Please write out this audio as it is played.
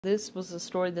This was a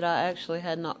story that I actually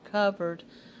had not covered,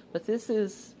 but this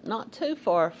is not too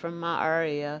far from my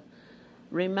area.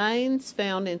 Remains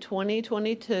found in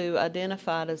 2022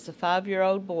 identified as the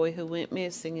 5-year-old boy who went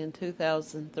missing in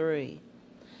 2003.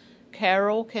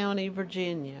 Carroll County,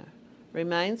 Virginia.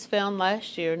 Remains found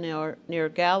last year near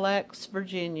Galax,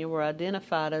 Virginia were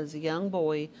identified as a young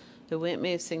boy who went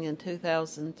missing in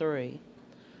 2003.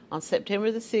 On September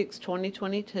the 6th,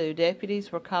 2022,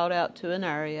 deputies were called out to an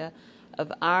area of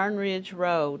Iron Ridge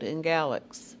Road in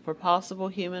Galax for possible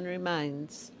human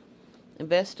remains.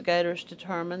 Investigators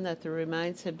determined that the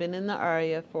remains had been in the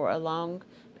area for a long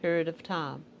period of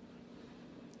time.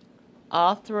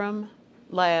 Othram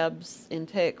Labs in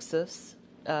Texas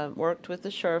worked with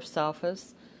the sheriff's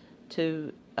office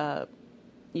to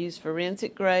use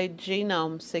forensic grade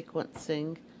genome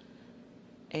sequencing,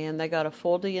 and they got a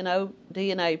full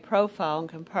DNA profile and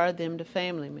compared them to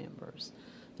family members.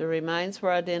 The remains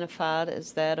were identified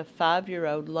as that of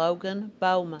 5-year-old Logan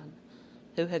Bowman,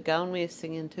 who had gone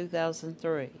missing in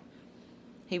 2003.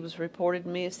 He was reported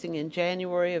missing in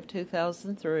January of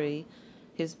 2003.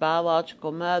 His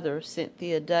biological mother,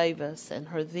 Cynthia Davis, and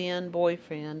her then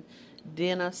boyfriend,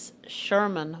 Dennis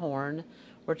Shermanhorn,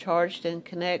 were charged in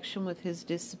connection with his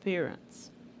disappearance.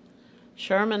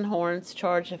 Shermanhorn's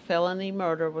charge of felony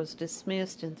murder was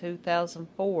dismissed in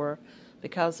 2004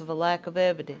 because of a lack of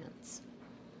evidence.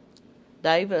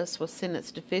 Davis was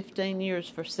sentenced to 15 years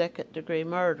for second-degree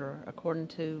murder, according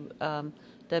to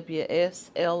WSLS-TV.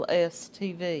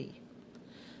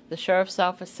 The sheriff's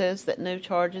office says that new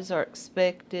charges are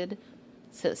expected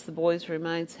since the boy's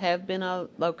remains have been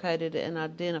located and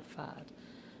identified.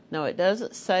 Now, it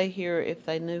doesn't say here if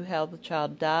they knew how the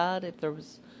child died, if there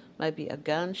was maybe a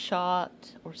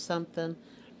gunshot or something.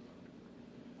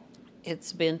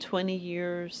 It's been 20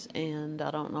 years, and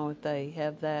I don't know if they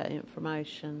have that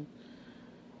information.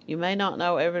 You may not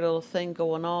know every little thing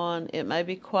going on. It may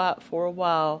be quiet for a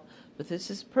while, but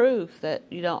this is proof that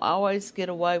you don't always get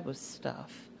away with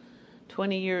stuff.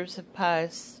 20 years have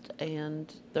passed,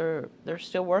 and they're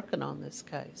still working on this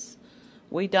case.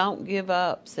 We don't give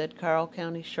up, said Carroll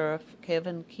County Sheriff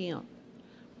Kevin Kemp.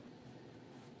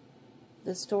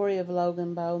 The story of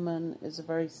Logan Bowman is a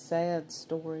very sad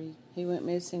story. He went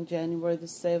missing January the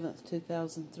 7th,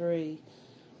 2003.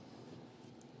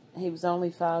 He was only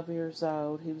 5 years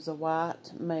old. He was a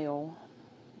white male.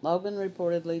 Logan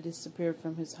reportedly disappeared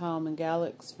from his home in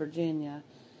Galax, Virginia,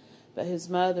 but his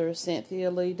mother,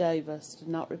 Cynthia Lee Davis, did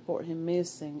not report him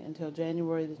missing until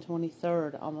January the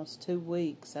 23rd, almost 2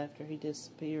 weeks after he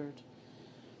disappeared.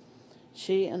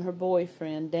 She and her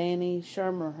boyfriend, Danny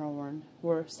Shermerhorn,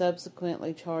 were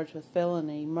subsequently charged with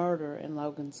felony murder in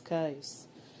Logan's case.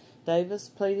 Davis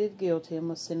pleaded guilty and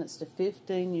was sentenced to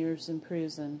 15 years in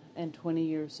prison and 20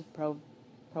 years of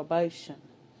probation.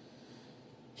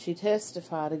 She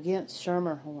testified against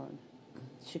Shermerhorn.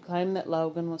 She claimed that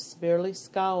Logan was severely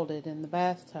scalded in the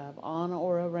bathtub on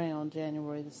or around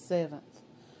January the 7th.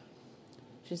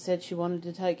 She said she wanted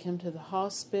to take him to the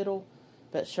hospital,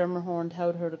 but Shermerhorn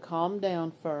told her to calm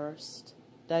down first.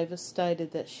 Davis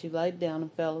stated that she laid down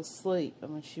and fell asleep,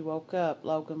 and when she woke up,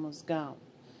 Logan was gone.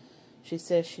 She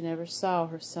says she never saw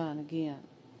her son again.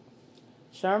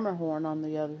 Shermerhorn, on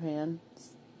the other hand,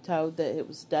 told that it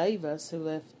was Davis who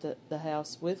left the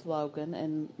house with Logan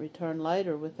and returned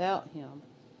later without him.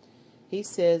 He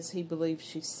says he believes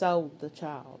she sold the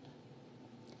child.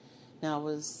 Now,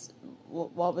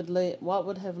 what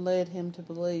would have led him to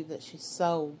believe that she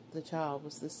sold the child?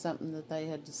 Was this something that they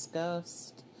had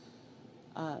discussed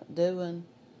doing?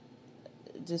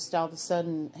 Just all of a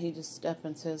sudden, he just up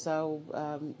and says,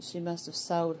 "Oh, she must have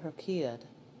sold her kid."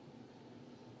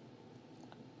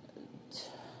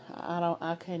 I don't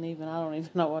even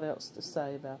know what else to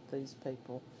say about these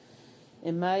people.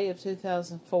 In May of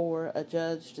 2004, a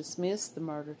judge dismissed the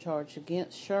murder charge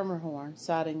against Shermerhorn,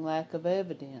 citing lack of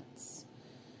evidence.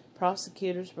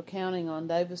 Prosecutors were counting on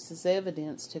Davis's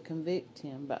evidence to convict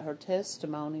him, but her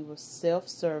testimony was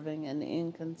self-serving and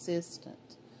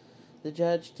inconsistent. The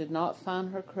judge did not find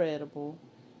her credible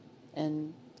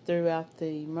and threw out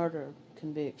the murder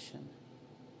conviction,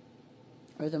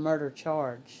 or the murder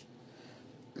charge.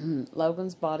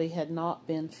 Logan's body had not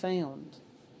been found.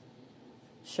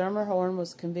 Shermerhorn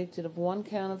was convicted of 1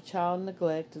 count of child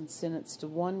neglect and sentenced to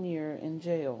 1 year in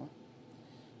jail.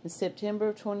 In September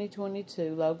of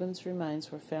 2022, Logan's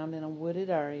remains were found in a wooded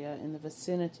area in the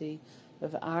vicinity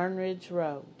of Iron Ridge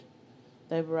Road.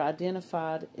 They were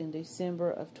identified in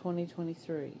December of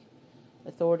 2023.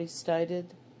 Authorities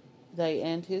stated they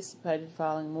anticipated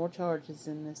filing more charges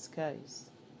in this case.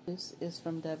 This is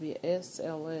from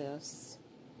WSLS.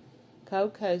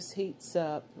 cold case heats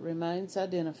up, remains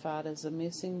identified as a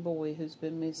missing boy who's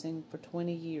been missing for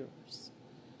 20 years.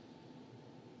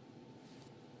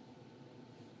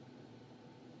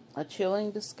 A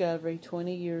chilling discovery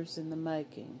 20 years in the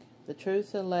making. The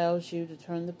truth allows you to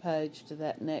turn the page to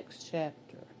that next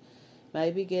chapter.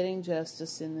 Maybe getting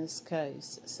justice in this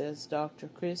case, says Dr.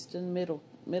 Kristen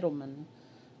Middleman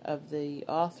of the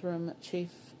Othram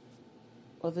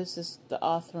this is the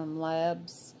Othram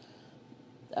Labs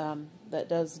that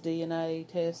does DNA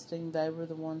testing. They were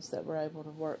the ones that were able to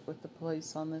work with the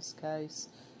police on this case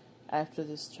after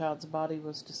this child's body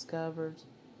was discovered.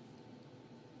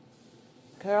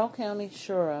 Carroll County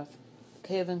Sheriff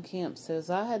Kevin Kemp says,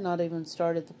 I had not even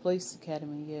started the police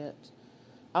academy yet.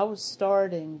 I was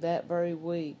starting that very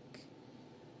week.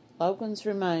 Logan's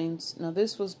remains, now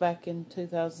this was back in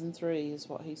 2003 is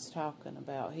what he's talking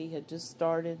about. He had just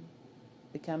started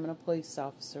becoming a police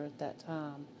officer at that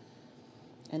time,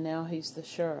 and now he's the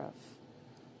sheriff.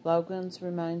 Logan's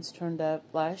remains turned up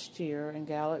last year in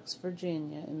Galax,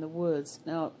 Virginia, in the woods.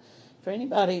 Now, for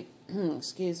anybody,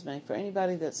 for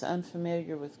anybody that's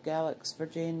unfamiliar with Galax,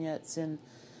 Virginia, it's in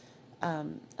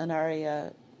an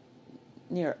area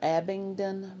near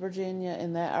Abingdon, Virginia.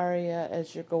 In that area,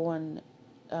 as you're going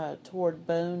toward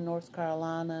Boone, North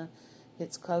Carolina,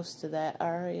 it's close to that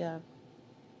area.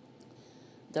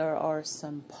 There are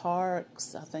some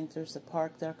parks. I think there's a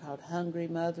park there called Hungry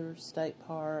Mother State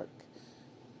Park.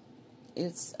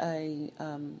 It's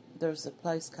there's a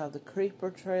place called the Creeper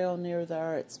Trail near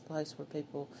there. It's a place where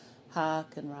people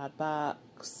hike and ride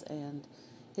bikes, and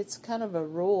it's kind of a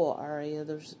rural area.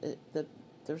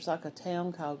 There's like a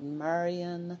town called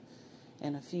Marion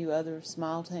and a few other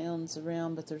small towns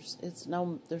around, but there's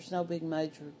no big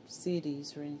major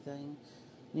cities or anything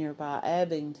nearby.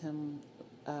 Abington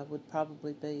would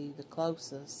probably be the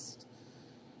closest,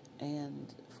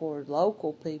 and for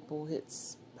local people,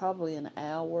 it's probably an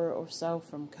hour or so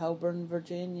from Coburn,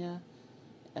 Virginia.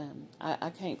 I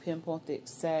can't pinpoint the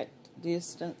exact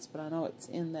distance, but I know it's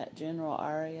in that general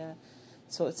area.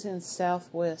 So it's in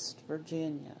southwest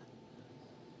Virginia.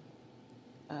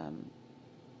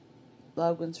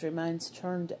 Logan's remains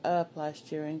turned up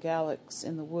last year in Galax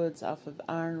in the woods off of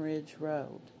Iron Ridge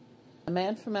Road. A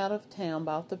man from out of town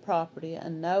bought the property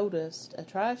and noticed a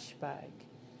trash bag.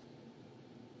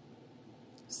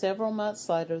 Several months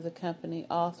later, the company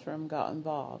Othram got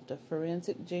involved, a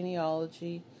forensic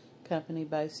genealogy company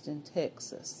based in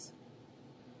Texas.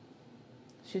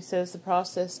 She says the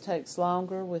process takes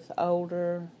longer with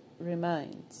older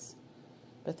remains,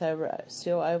 but they were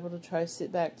still able to trace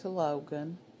it back to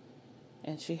Logan,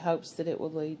 and she hopes that it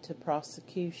will lead to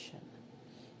prosecution.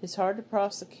 It's hard to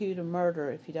prosecute a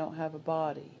murder if you don't have a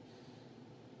body.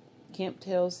 Kemp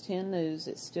tells 10 News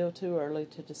it's still too early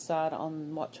to decide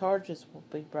on what charges will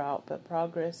be brought, but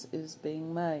progress is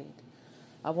being made.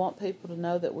 I want people to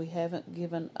know that we haven't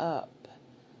given up.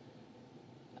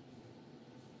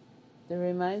 The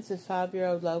remains of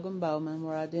 5-year-old Logan Bowman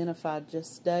were identified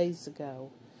just days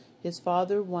ago. His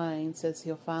father, Wayne, says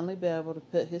he'll finally be able to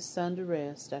put his son to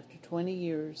rest after 20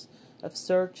 years of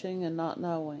searching and not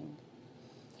knowing.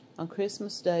 On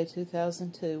Christmas Day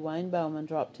 2002, Wayne Bowman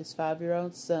dropped his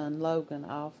 5-year-old son, Logan,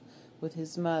 off with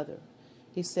his mother.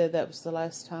 He said that was the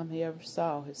last time he ever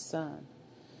saw his son.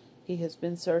 He has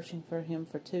been searching for him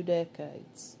for 2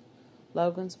 decades.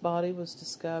 Logan's body was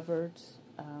discovered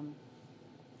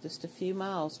just a few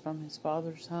miles from his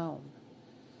father's home.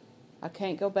 I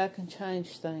can't go back and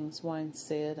change things, Wayne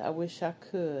said. I wish I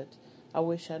could. I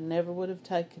wish I never would have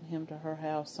taken him to her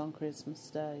house on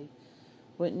Christmas Day.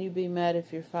 Wouldn't you be mad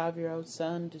if your 5-year-old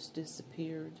son just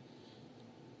disappeared?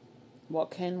 What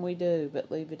can we do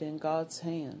but leave it in God's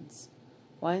hands?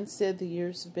 Wayne said the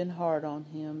years have been hard on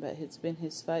him, but it's been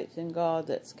his faith in God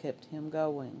that's kept him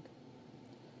going.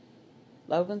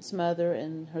 Logan's mother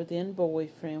and her then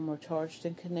boyfriend were charged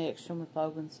in connection with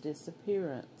Logan's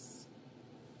disappearance.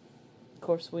 Of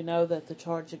course, we know that the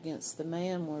charge against the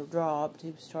man were dropped. He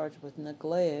was charged with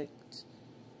neglect.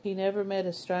 He never met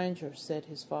a stranger, said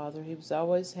his father. He was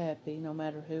always happy, no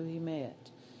matter who he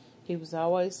met. He was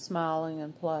always smiling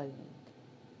and playing.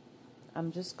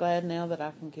 I'm just glad now that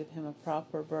I can give him a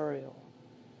proper burial.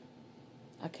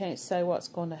 I can't say what's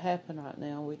going to happen right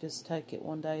now. We just take it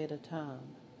one day at a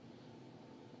time.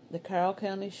 The Carroll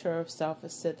County Sheriff's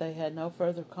Office said they had no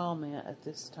further comment at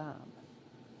this time,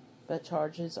 but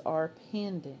charges are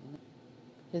pending.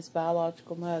 His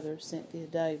biological mother, Cynthia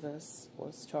Davis,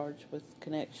 was charged with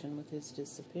connection with his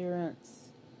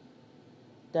disappearance.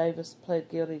 Davis pled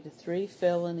guilty to 3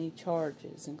 felony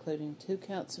charges, including 2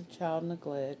 counts of child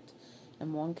neglect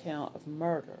and 1 count of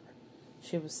murder.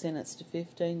 She was sentenced to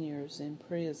 15 years in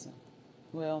prison.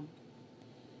 Well,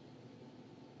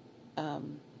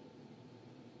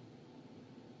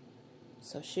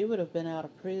 So she would have been out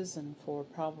of prison for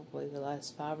probably the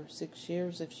last 5 or 6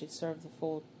 years if she served the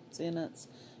full sentence,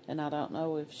 and I don't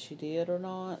know if she did or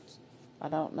not. I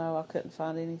don't know. I couldn't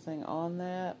find anything on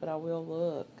that, but I will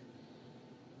look.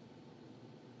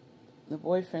 The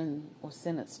boyfriend was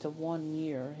sentenced to 1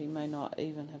 year. He may not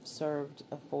even have served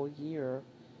a full year.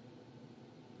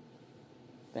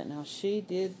 But now she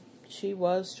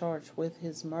was charged with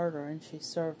his murder, and she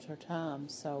served her time,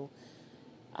 so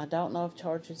I don't know if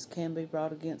charges can be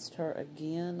brought against her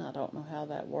again. I don't know how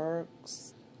that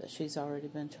works, that she's already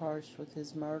been charged with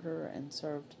his murder and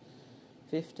served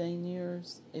 15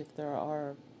 years. If there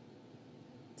are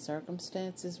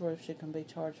circumstances where she can be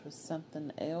charged with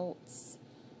something else,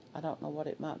 I don't know what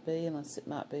it might be, unless it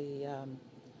might be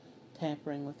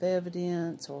tampering with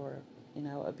evidence or,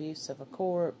 abuse of a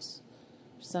corpse,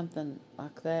 something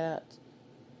like that.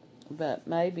 But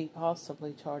maybe,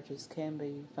 possibly, charges can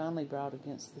be finally brought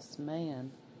against this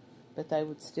man. But they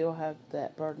would still have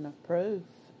that burden of proof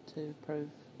to prove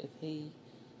if he,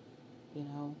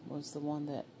 was the one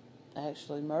that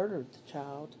actually murdered the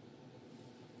child.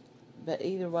 But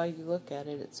either way you look at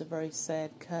it, it's a very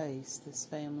sad case. This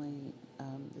family,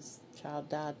 this child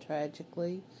died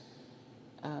tragically.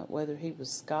 Whether he was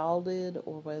scalded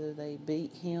or whether they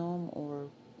beat him or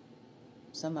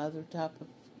some other type of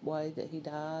way that he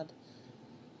died,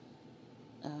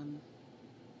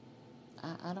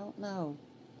 I don't know.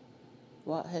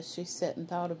 What has she sat and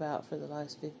thought about for the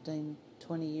last 15,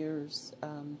 20 years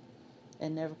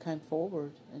and never came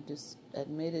forward and just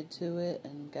admitted to it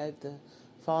and gave the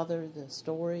father the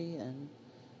story and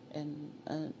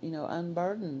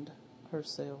unburdened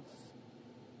herself.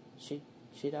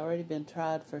 She'd already been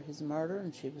tried for his murder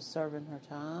and she was serving her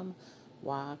time.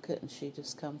 Why couldn't she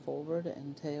just come forward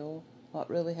and tell what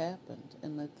really happened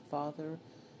and let the father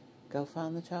go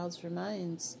find the child's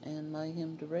remains and lay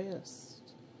him to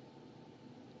rest?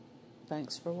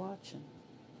 Thanks for watching.